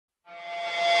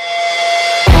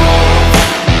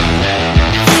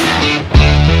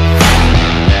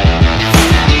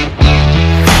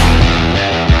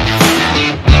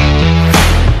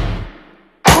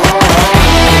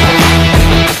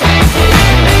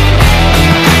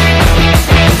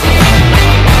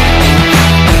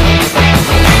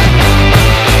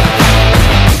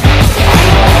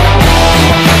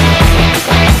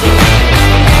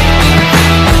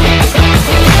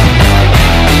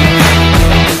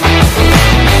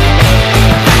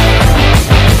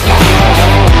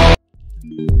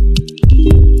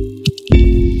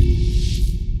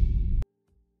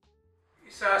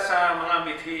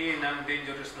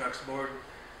Drugs Board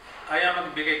ay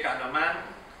ang magbigay kaalaman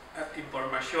at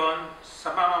impormasyon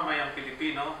sa mamamayang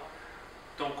Pilipino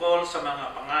tungkol sa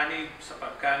mga panganib sa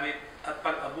paggamit at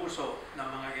pag-abuso ng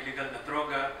mga illegal na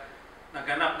droga na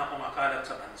ganap na kumakalat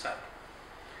sa bansa.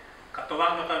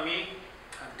 Katuwang nyo kami,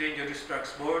 ang Dangerous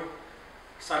Drugs Board,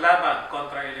 sa laban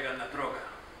kontra illegal na droga.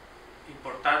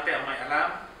 Importante ang may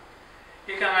alam.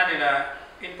 Ika nga nila,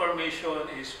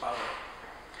 information is power.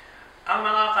 Ang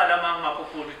mga kalamang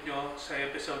mapupulot nyo sa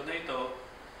episode na ito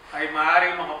ay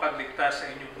maaaring makapagligtas sa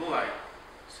inyong buhay,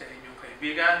 sa inyong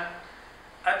kaibigan,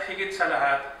 at higit sa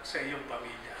lahat sa iyong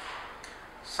pamilya.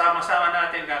 Sama-sama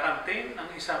natin kakamtin ang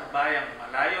isang bayang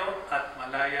malayo at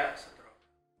malaya sa droga.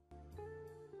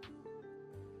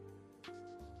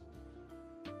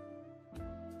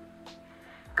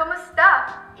 Kamusta?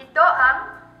 Ito ang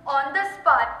On The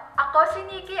Spot. Ako si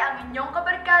Nikki, ang inyong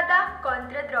kabarkada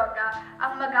kontra droga,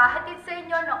 ang maghahatid sa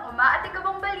inyo ng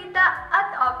umaatigabang balita at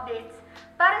updates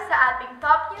para sa ating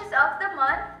top news of the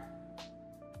month.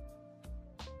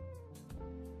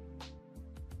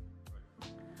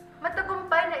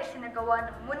 Matagumpay na isinagawa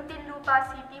ng Muntinlupa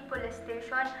City Police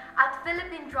Station at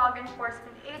Philippine Drug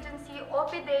Enforcement Agency o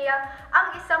PDEA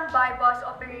ang isang buy-bust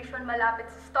operation malapit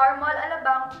sa Star Mall,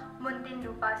 Alabang,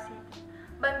 Muntinlupa City.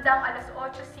 Bandang alas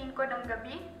 8:05 ng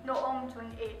gabi noong June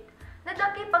 8.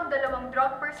 Nadakip ang dalawang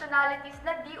drug personalities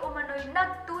na di umano'y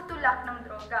nagtutulak ng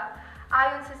droga.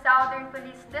 Ayon sa Southern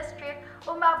Police District,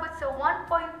 umabot sa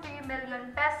 1.3 million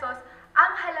pesos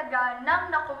ang halaga ng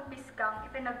nakumpiskang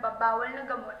ipinagbabawal na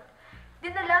gamot.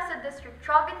 Dinala sa District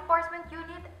Drug Enforcement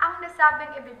Unit ang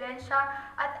nasabing ebidensya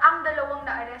at ang dalawang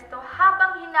naaresto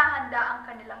habang hinahanda ang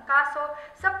kanilang kaso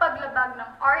sa paglabag ng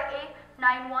RA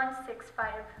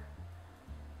 9165.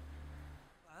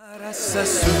 Para sa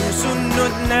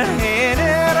susunod na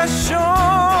henerasyon,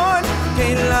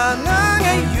 kailangan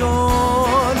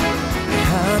ngayon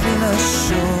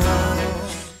rehabilitasyon.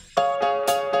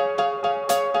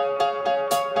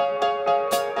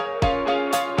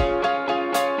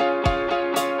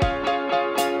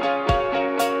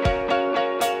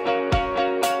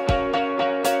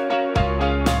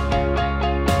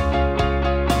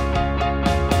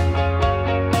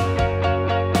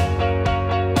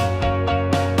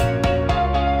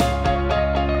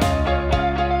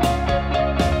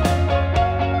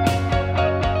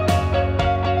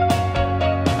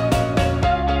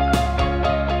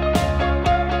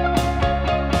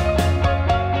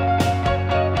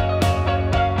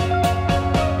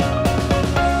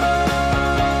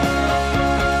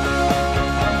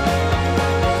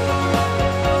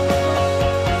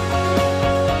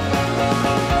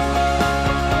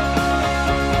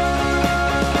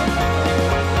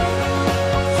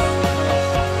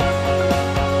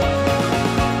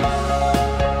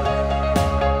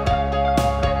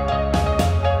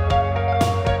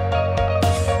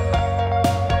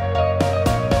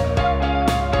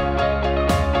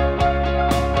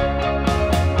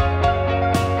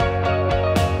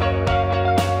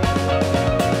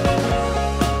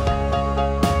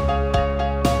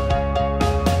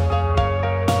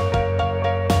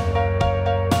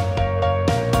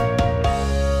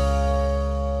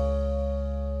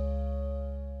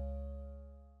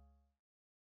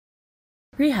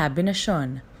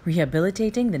 Rehabilitasyon,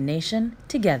 rehabilitating the nation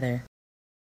together.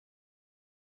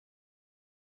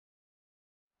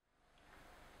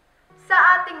 Sa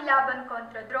ating laban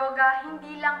kontra droga,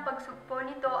 hindi lang pagsugpo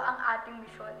nito ang ating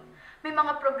misyon. May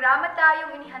mga programa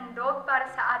tayong inihandog para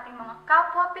sa ating mga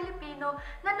kapwa Pilipino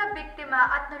na nabiktima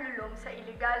at nalulong sa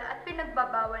iligal at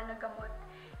pinagbabawal na gamot.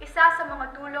 Isa sa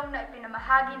mga tulong na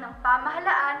ipinamahagi ng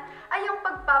pamahalaan ay ang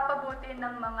pagpapabuti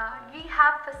ng mga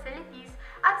rehab facilities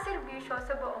at serbisyo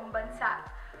sa buong bansa.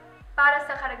 Para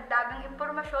sa karagdagang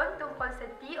impormasyon tungkol sa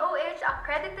DOH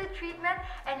Accredited Treatment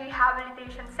and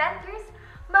Rehabilitation Centers,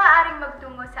 maaaring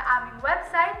magtungo sa aming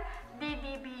website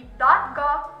ddb.gov.ph.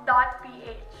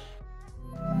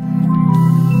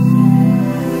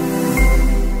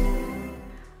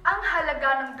 Ang halaga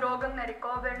ng drogang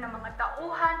na-recover ng mga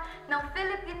tauhan ng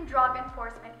Philippine Drug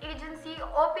Enforcement Agency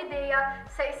o PDEA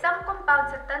sa isang compound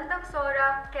sa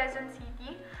Tandagsora, Quezon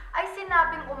City ay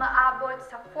sinabing umaabot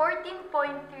sa 14.3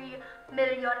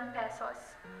 million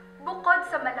pesos. Bukod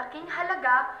sa malaking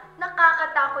halaga,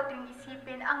 nakakatakot ring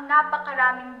isipin ang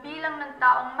napakaraming bilang ng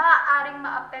taong maaaring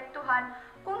maapektuhan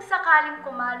kung sakaling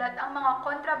kumalat ang mga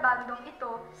kontrabandong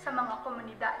ito sa mga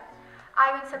komunidad.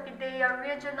 Ayon sa PDEA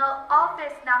Regional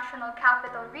Office National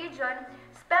Capital Region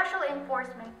Special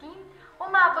Enforcement Team,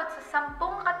 umabot sa 10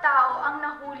 katao ang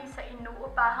nahuli sa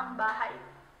inuupahang bahay.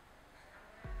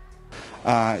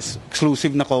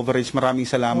 exclusive na coverage. Maraming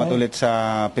salamat ulit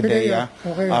sa PDEA,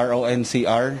 Okay.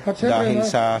 RONCR, At syempre, dahil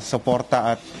sa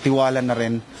suporta at tiwala na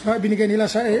rin. Binigay nila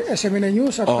sa SMNA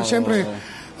News at siyempre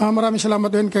maraming salamat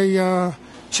din kay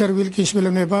Sir Wilkins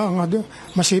Villanueva, ang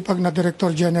masipag na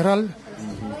Director General,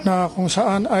 na kung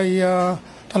saan ay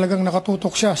talagang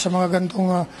nakatutok siya sa mga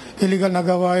gantong illegal na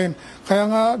gawain. Kaya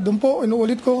nga doon po,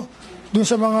 inuulit ko, doon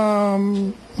sa mga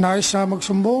nais na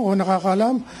magsumbong o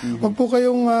nakakalam, wag po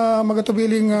kayong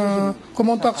magatubiling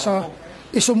kumontak sa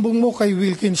isumbong mo kay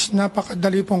Wilkins.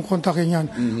 Napakadali pong kontakin yan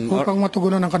upang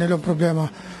matugunan ang kanilang problema.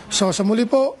 So sa muli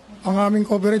po, ang aming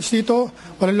coverage dito,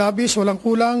 walang labis, walang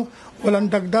kulang, walang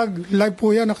dagdag. Live po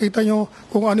yan. Nakita nyo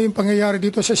kung ano yung pangyayari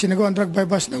dito sa sinagawang drug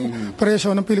bypass ng preso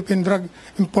ng Philippine Drug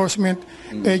Enforcement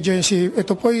Agency.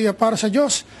 Ito po ay para sa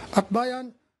Diyos at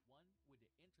bayan.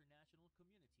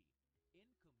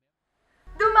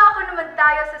 Dumako naman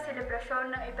tayo sa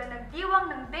selebrasyon ng ipinagdiwang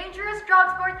ng Dangerous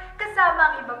Drugs Board kasama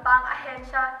ang iba pang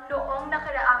ahensya noong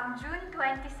nakaraang June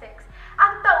 26,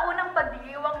 ang taunang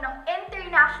pagdiriwang ng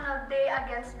International Day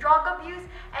Against Drug Abuse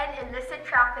and Illicit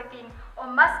Trafficking o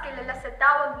mas kilala sa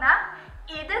tawag na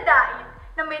IDDAID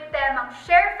na may temang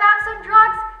Share Facts on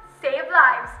Drugs, Save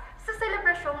Lives. Sa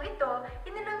selebrasyong ito,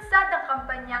 inilunsad ang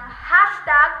kampanyang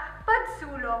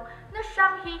 #Pagsulong na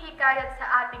siyang hihikayat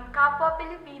sa ating kapwa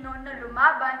Pilipino na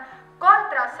lumaban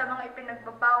kontra sa mga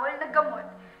ipinagbabawal na gamot.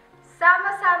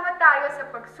 Sama-sama tayo sa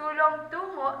pagsulong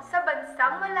tungo sa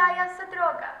bansang malaya sa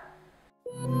droga.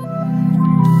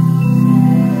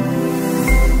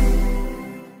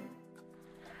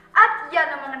 At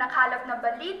yan ang mga nakalap na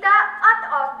balita at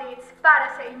updates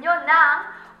para sa inyo ng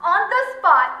On The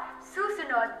Spot.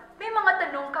 Susunod, may mga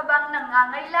tanong ka bang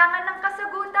nangangailangan ng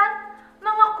kasagutan?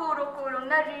 Mga kuro-kurong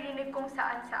naririnig kung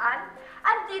saan-saan?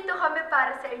 Andito kami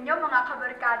para sa inyo mga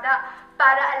kabarkada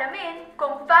para alamin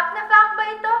kung fact na fact ba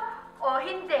ito o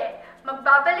hindi.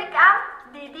 Magbabalik ang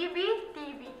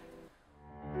DDBTv.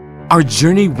 Our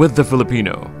journey with the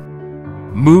Filipino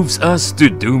moves us to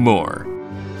do more,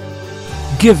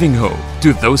 giving hope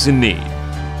to those in need.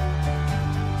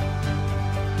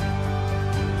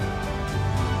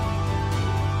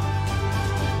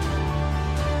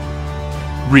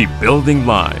 Rebuilding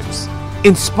lives,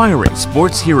 inspiring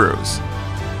sports heroes,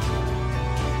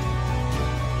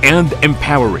 and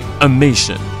empowering a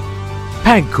nation.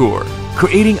 PAGCOR,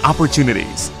 creating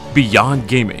opportunities beyond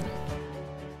gaming.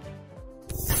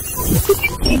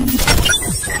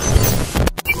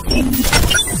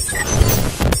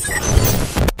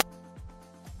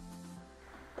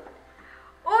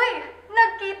 Uy!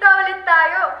 Nagkita ulit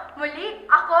tayo! Muli,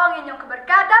 ako ang inyong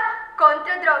kabarkada,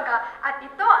 Kontra Droga. At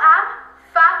ito ang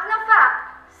Fact na Fact.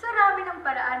 Sa rami ng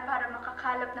paraan para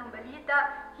makakalap ng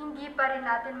balita, hindi pa rin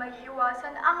natin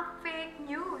maiiwasan ang fake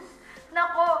news.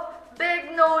 Nako,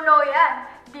 big no-no yan.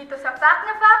 Dito sa Fact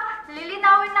na Fact,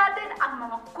 lilinawin natin ang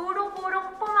mga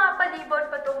kuro-kurong pumapalibot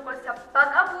patungkol sa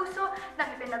pag-abuso ng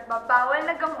ipinagbabawal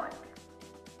na gamot.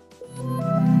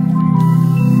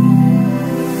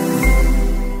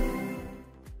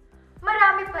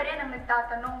 Marami pa rin ang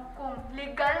nagtatanong kung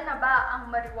legal na ba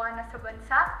ang marijuana sa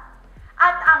bansa?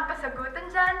 At ang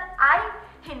kasagutan dyan ay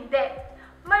hindi.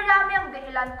 Marami ang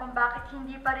dahilan kung bakit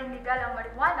hindi pa rin legal ang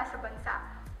marijuana sa bansa.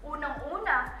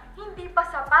 Unang-una, hindi pa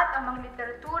sapat ang mga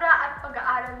literatura at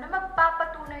pag-aaral na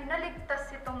magpapatunay na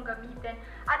ligtas itong gamitin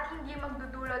at hindi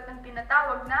magdudulot ng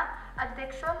tinatawag na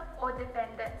addiction o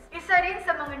dependence. Isa rin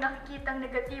sa mga nakikitang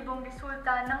negatibong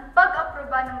resulta ng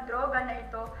pag-aproba ng droga na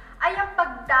ito ay ang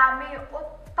pagdami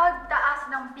o pagtaas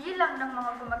ng bilang ng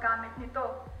mga gumagamit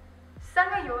nito. Sa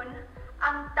ngayon,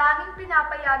 ang tanging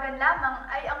pinapayagan lamang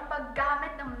ay ang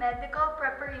paggamit ng medical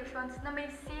preparations na may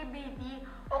CBD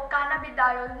o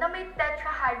cannabidiol na may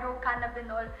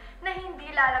tetrahydrocannabinol na hindi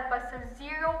lalagpas sa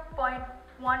 0.1%.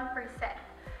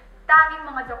 Tanging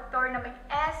mga doktor na may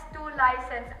S2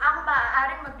 license ang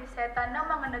maaaring magreseta ng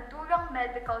mga naturang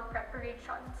medical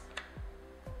preparations.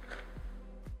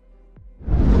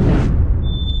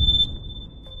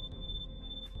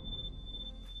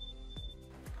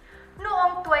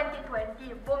 Noong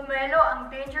 2020, bumelo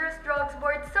ang Dangerous Drugs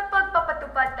Board sa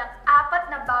pagpapatupad ng 4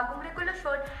 na bagong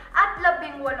regulasyon at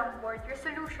 18 board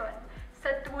resolution. Sa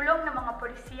tulong ng mga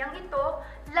polisiyang ito,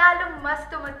 lalong mas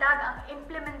tumatag ang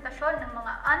implementasyon ng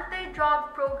mga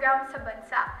anti-drug program sa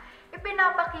bansa.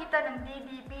 Ipinapakita ng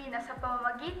DDB na sa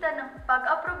pamamagitan ng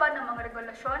pag-aproba ng mga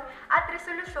regulasyon at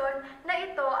resolusyon na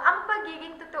ito ang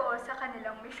pagiging totoo sa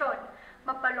kanilang misyon,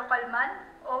 mapalokal man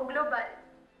o global.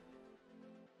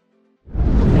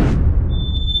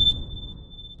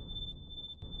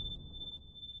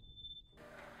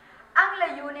 Ang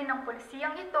layunin layunin ng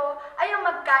pulisiyang ito ay ang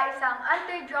magkaisa ang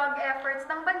anti-drug efforts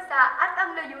ng bansa at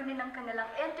ang layunin ng kanilang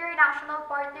international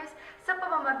partners sa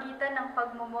pamamagitan ng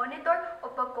pagmomonitor o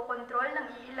pagkokontrol ng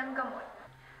iilang gamot.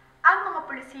 Ang mga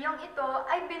pulisiyang ito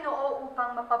ay binuo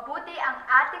upang mapabuti ang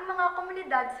ating mga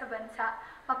komunidad sa bansa,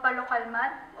 mapalokal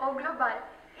man o global.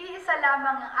 Iisa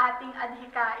lamang ang ating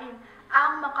adhikain,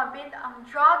 ang makabit ang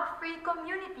drug-free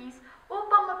communities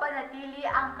upang mapanatili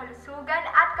ang kalusugan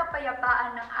at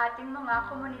kapayapaan ng ating mga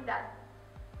komunidad.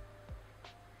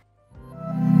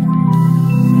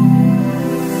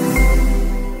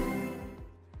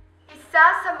 Isa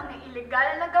sa mga ilegal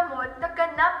na gamot na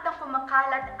ganap na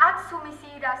kumakalat at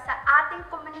sumisira sa ating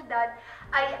komunidad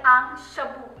ay ang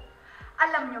shabu.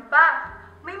 Alam nyo ba,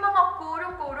 may mga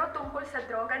kuro-kuro tungkol sa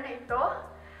droga na ito?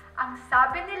 Ang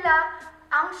sabi nila,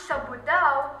 ang shabu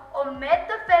daw o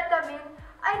methamphetamine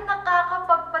ay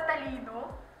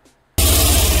nakakapagpatalino.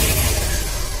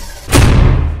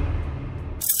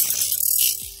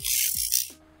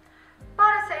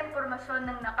 Para sa impormasyon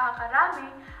ng nakakarami,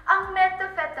 ang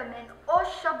methamphetamine o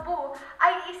shabu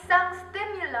ay isang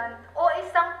stimulant o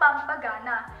isang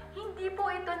pampagana. Hindi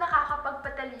po ito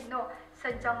nakakapagpatalino.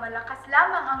 Sadyang malakas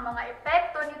lamang ang mga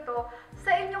epekto nito sa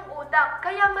inyong utak,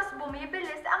 kaya mas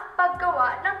bumibilis ang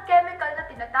paggawa ng chemical na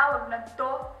tinatawag na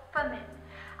dopamine.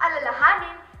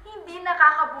 Alalahanin, hindi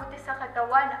nakakabuti sa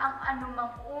katawan ang anumang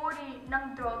uri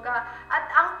ng droga at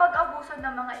ang pag-abuso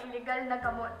ng mga iligal na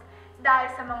gamot. Dahil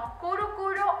sa mga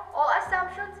kuro-kuro o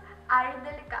assumptions ay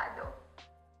delikado.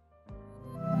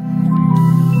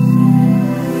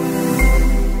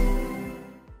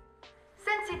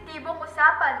 Sensitibong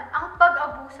usapan ang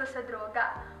pag-abuso sa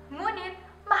droga. Ngunit,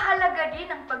 mahalaga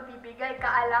din ang pagbibigay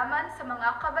kaalaman sa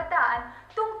mga kabataan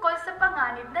tungkol sa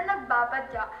panganib na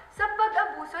nagbabadya sa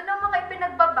pag-abuso ng mga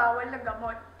ipinagbabawal na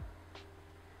gamot.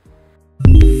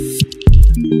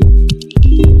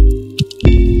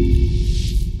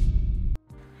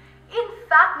 In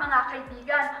fact, mga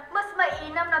kaibigan, mas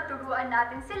mainam na turuan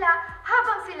natin sila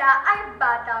habang sila ay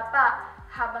bata pa.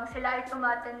 Habang sila ay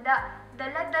tumatanda,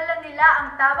 dala-dala nila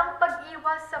ang tamang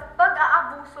pag-iwas sa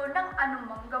pag-aabuso ng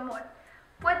anumang gamot.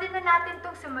 Pwede na natin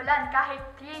itong simulan kahit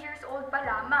 3 years old pa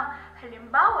lamang.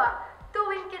 Halimbawa,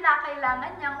 tuwing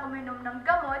kinakailangan niyang uminom ng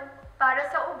gamot para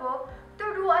sa ubo,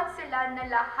 turuan sila na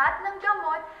lahat ng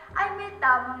gamot ay may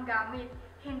tamang gamit.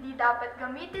 Hindi dapat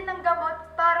gamitin ng gamot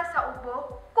para sa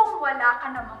ubo kung wala ka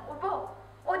namang ubo.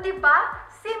 O diba?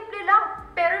 Simple lang,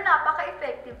 pero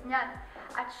napaka-effective niyan.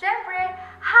 At syempre,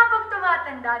 habang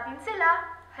tumatanda din sila,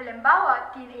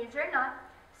 halimbawa, teenager na,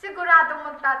 siguradong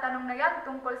magtatanong na yan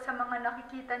tungkol sa mga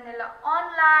nakikita nila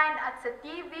online at sa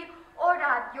TV o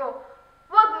radyo.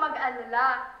 Huwag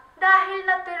mag-alala, dahil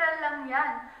natural lang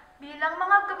yan. Bilang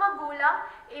mga magulang,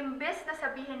 imbes na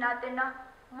sabihin natin na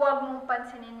huwag mong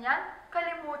pansinin yan,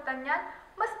 kalimutan yan,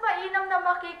 mas mainam na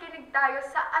makikinig tayo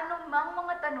sa anumang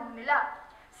mga tanong nila.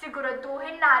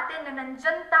 Siguraduhin natin na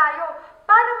nandyan tayo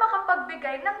para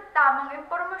makapagbigay ng tamang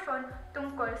impormasyon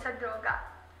tungkol sa droga.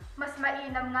 Mas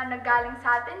mainam nga na galing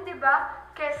sa atin, di ba?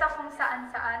 Kesa kung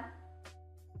saan-saan.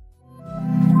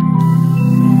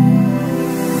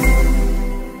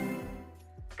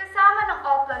 Kasama ng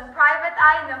Oplan Private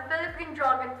Eye ng Philippine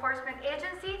Drug Enforcement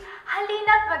Agency,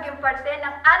 halina't maging parte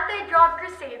ng Anti-Drug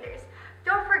Crusaders.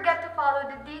 Don't forget to follow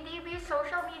the DDB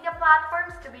social media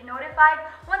platforms to be notified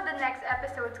when the next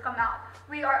episodes come out.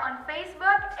 We are on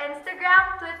Facebook,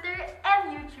 Instagram, Twitter,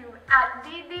 and YouTube at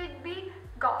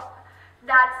DDBGov.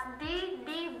 That's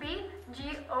DDBGOV.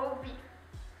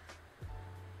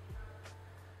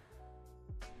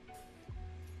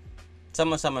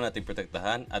 Sama-sama nating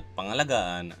protektahan at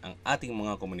pangalagaan ang ating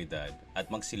mga komunidad at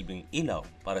magsilbing ilaw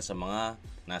para sa mga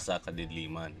nasa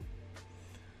kadiliman.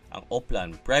 Ang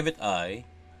Oplan Private Eye,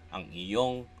 ang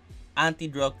iyong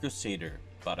anti-drug crusader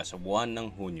para sa buwan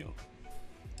ng Hunyo.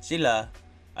 Sila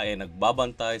ay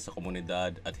nagbabantay sa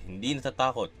komunidad at hindi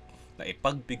natatakot na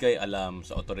ipagbigay alam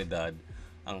sa otoridad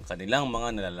ang kanilang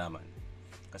mga nalalaman.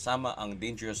 Kasama ang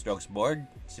Dangerous Drugs Board,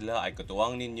 sila ay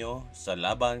katuwang ninyo sa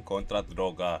laban kontra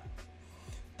droga.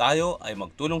 Tayo ay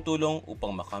magtulong-tulong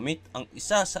upang makamit ang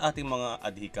isa sa ating mga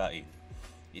adhikain.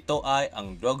 Ito ay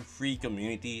ang drug-free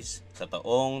communities sa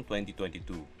taong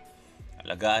 2022.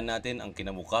 Alagaan natin ang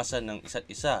kinabukasan ng isa't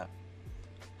isa.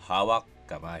 Hawak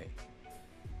kamay.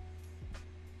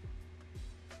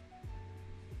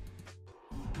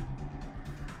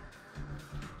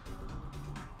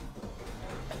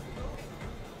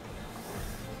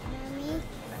 Mami,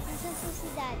 asan po si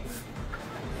Daddy?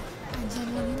 Andiyan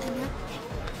lang yun, anak.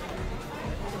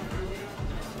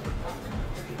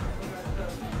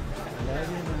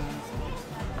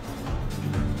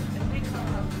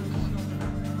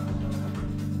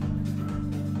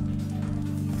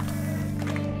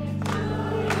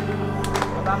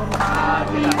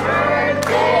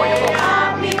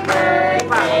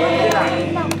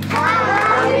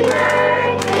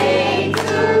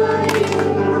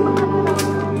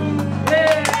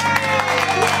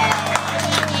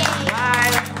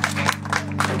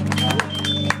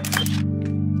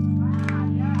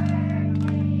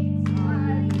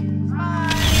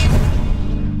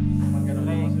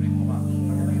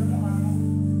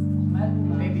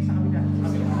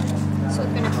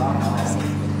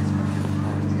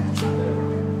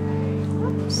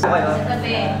 kayo.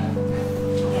 Sabi.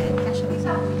 Yan, kasya ko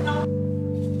sa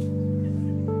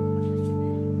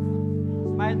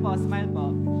Smile po, smile po.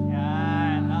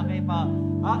 Yan, okay po.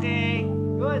 Okay,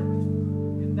 good.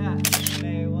 Ganda.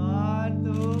 Okay, 1,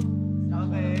 2,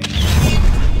 okay.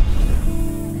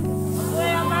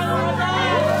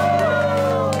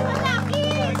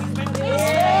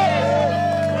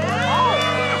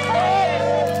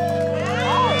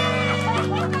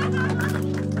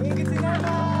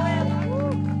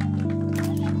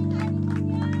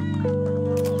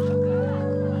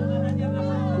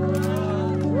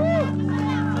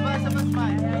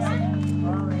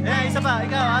 Isa pa,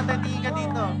 ikaw, tatingin ka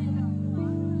dito.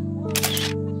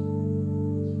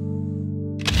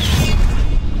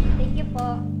 Thank you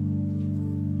po.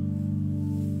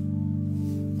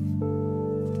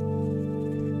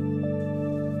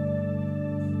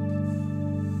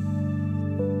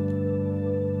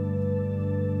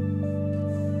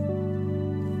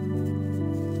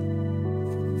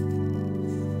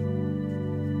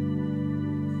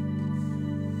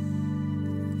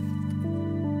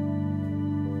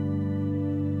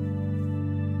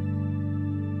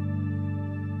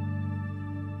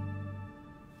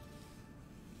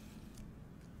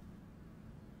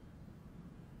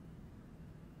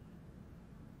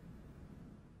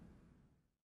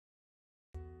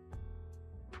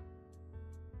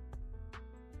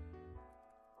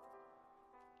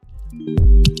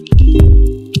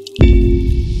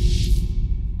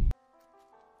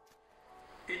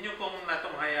 Inyo pong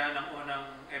natunghayan ang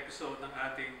unang episode ng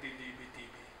ating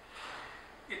DDBTv.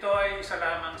 Ito ay isa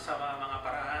lamang sa mga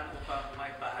paraan upang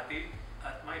maipahatid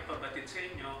at maipabatid sa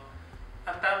inyo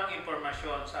ang tamang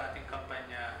impormasyon sa ating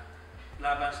kampanya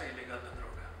laban sa illegal na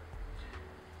droga.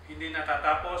 Hindi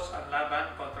natatapos ang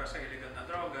laban kontra sa illegal na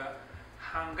droga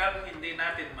hanggang hindi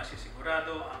natin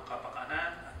masisigurado ang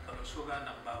kapakanan at kalusugan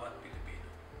ng bawat Pilipino.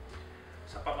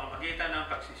 Sa pamamagitan ng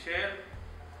pag-share,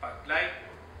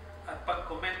 pag-like, at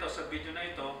pag-komento sa video na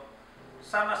ito,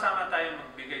 sama-sama tayong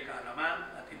magbigay kaalaman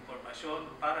at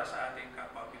impormasyon para sa ating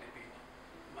kapwa Pilipino.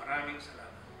 Maraming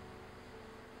salamat.